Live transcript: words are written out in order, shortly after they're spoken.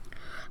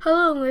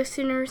Hello,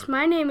 listeners.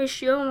 My name is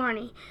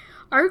Giovanni.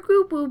 Our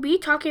group will be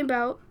talking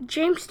about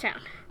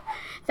Jamestown.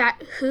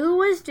 Who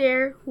was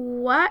there,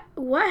 what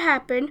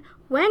happened,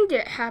 when did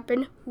it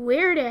happen,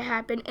 where did it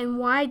happen, and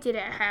why did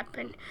it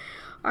happen.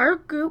 Our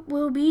group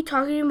will be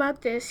talking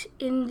about this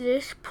in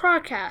this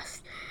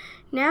podcast.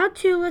 Now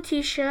to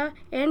Letitia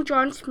and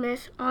John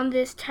Smith on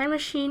this time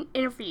machine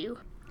interview.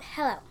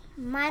 Hello,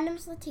 my name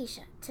is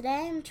Letitia.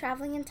 Today I'm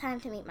traveling in time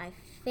to meet my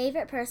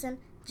favorite person,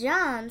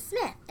 John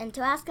Smith, and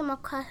to ask him a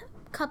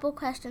couple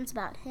questions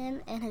about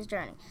him and his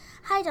journey.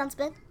 Hi, John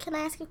Smith. Can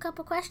I ask you a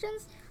couple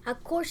questions?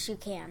 Of course you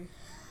can.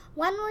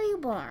 When were you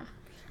born?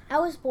 I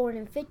was born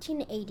in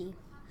 1580.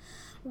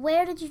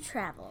 Where did you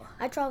travel?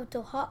 I traveled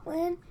to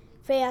Holland,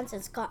 France,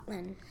 and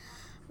Scotland.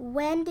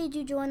 When did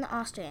you join the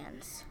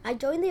Austrians? I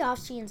joined the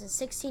Austrians in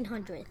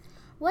 1600.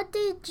 What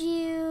did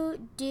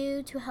you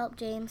do to help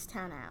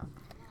Jamestown out?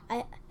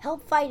 I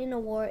helped fight in a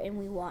war and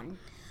we won.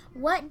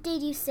 What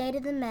did you say to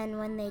the men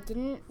when they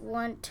didn't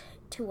want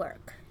to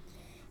work?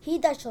 He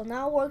that shall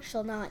not work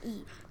shall not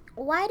eat.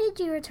 Why did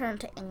you return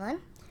to England?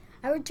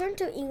 I returned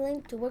to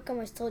England to work on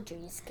my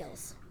soldiering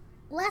skills.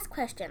 Last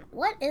question.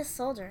 What is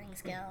soldiering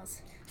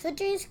skills?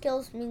 Soldiering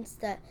skills means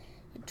that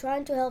you're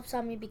trying to help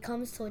somebody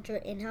become a soldier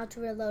and how to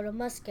reload a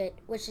musket,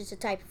 which is a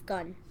type of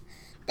gun.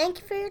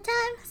 Thank you for your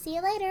time. See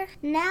you later.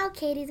 Now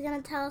Katie's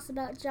going to tell us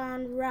about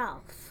John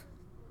Rolfe.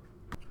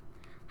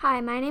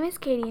 Hi, my name is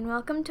Katie, and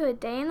welcome to a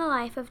day in the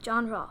life of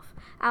John Rolfe.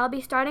 I'll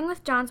be starting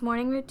with John's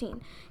morning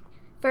routine.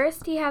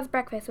 First, he has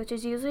breakfast, which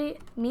is usually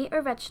meat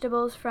or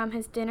vegetables from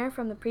his dinner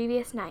from the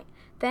previous night.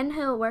 Then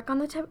he'll work on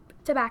the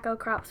tobacco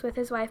crops with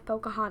his wife,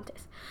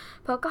 Pocahontas.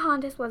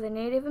 Pocahontas was a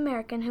Native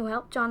American who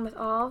helped John with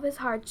all of his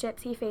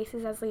hardships he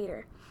faces as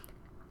leader.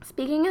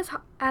 Speaking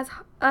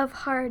of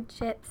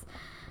hardships,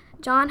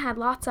 John had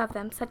lots of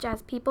them, such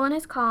as people in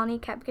his colony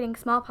kept getting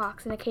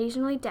smallpox and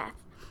occasionally death.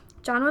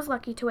 John was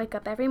lucky to wake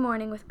up every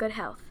morning with good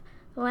health.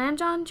 The land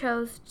John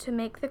chose to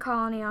make the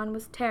colony on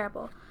was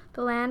terrible.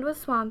 The land was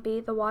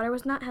swampy, the water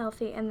was not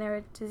healthy, and there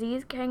were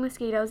disease-carrying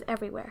mosquitoes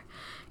everywhere.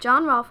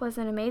 John Rolfe was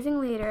an amazing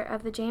leader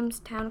of the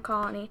Jamestown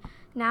colony.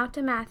 Now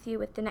to Matthew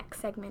with the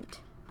next segment.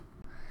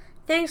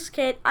 Thanks,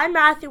 Kate. I'm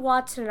Matthew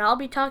Watson, and I'll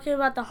be talking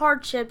about the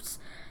hardships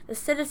the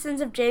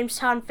citizens of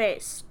Jamestown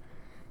faced.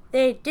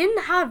 They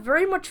didn't have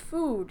very much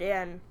food,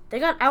 and they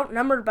got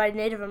outnumbered by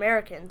Native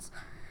Americans.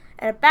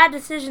 And a bad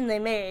decision they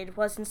made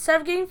was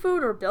instead of getting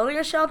food or building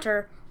a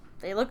shelter,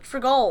 they looked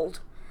for gold.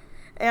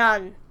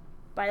 And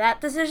by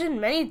that decision,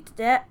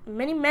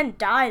 many men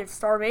died of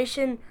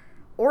starvation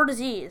or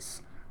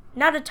disease.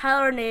 Now to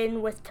Tyler and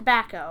Aiden with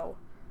tobacco.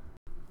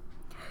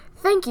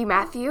 Thank you,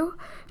 Matthew.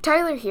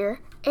 Tyler here.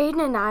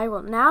 Aiden and I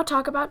will now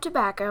talk about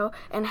tobacco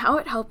and how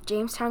it helped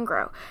Jamestown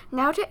grow.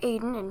 Now to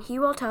Aiden, and he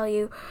will tell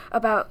you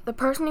about the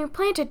person who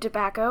planted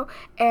tobacco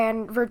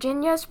and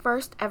Virginia's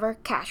first ever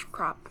cash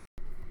crop.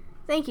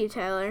 Thank you,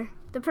 Tyler.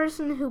 The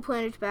person who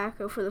planted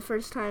tobacco for the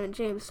first time in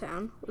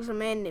Jamestown was a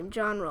man named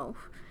John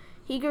Rolfe.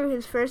 He grew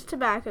his first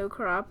tobacco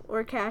crop,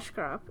 or cash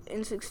crop, in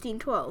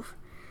 1612.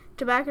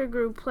 Tobacco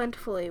grew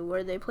plentifully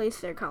where they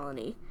placed their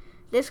colony.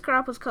 This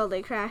crop was called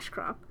a cash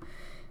crop.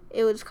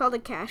 It was called a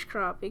cash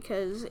crop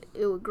because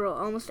it would grow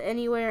almost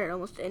anywhere at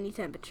almost any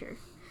temperature.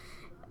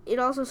 It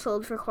also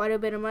sold for quite a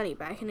bit of money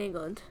back in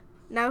England.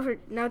 Now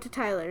to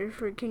Tyler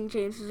for King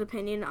James's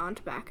opinion on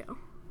tobacco.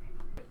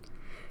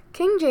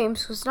 King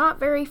James was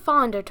not very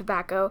fond of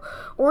tobacco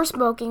or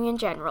smoking in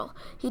general.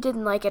 He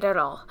didn't like it at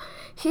all.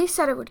 He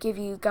said it would give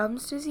you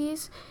gums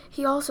disease.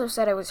 He also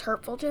said it was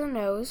hurtful to the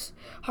nose,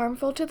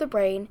 harmful to the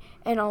brain,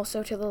 and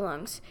also to the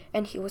lungs,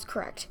 and he was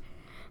correct.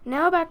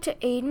 Now back to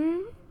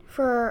Aiden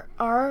for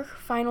our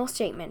final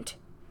statement.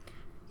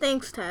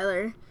 Thanks,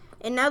 Tyler.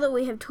 And now that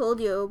we have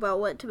told you about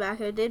what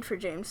tobacco did for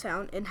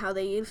Jamestown and how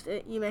they used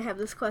it, you may have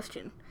this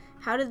question.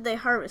 How did they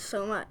harvest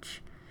so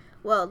much?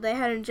 Well, they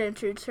had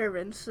indentured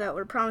servants that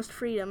were promised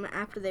freedom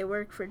after they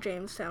worked for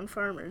Jamestown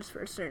farmers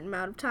for a certain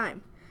amount of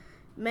time.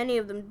 Many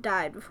of them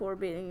died before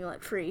being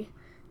let free.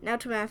 Now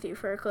to Matthew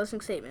for a closing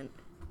statement.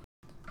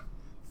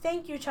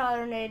 Thank you,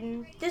 Tyler and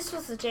Aiden. This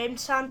was the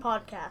Jamestown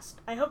Podcast.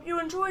 I hope you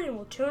enjoyed and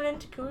will tune in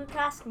to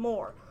CougarCast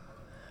more.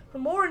 For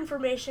more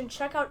information,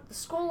 check out the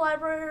school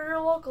library or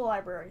your local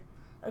library.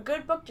 A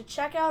good book to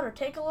check out or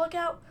take a look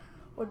at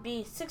would be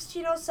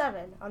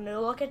 1607, A New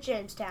Look at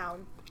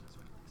Jamestown.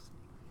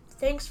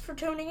 Thanks for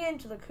tuning in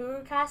to the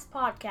CougarCast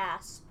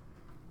Podcast.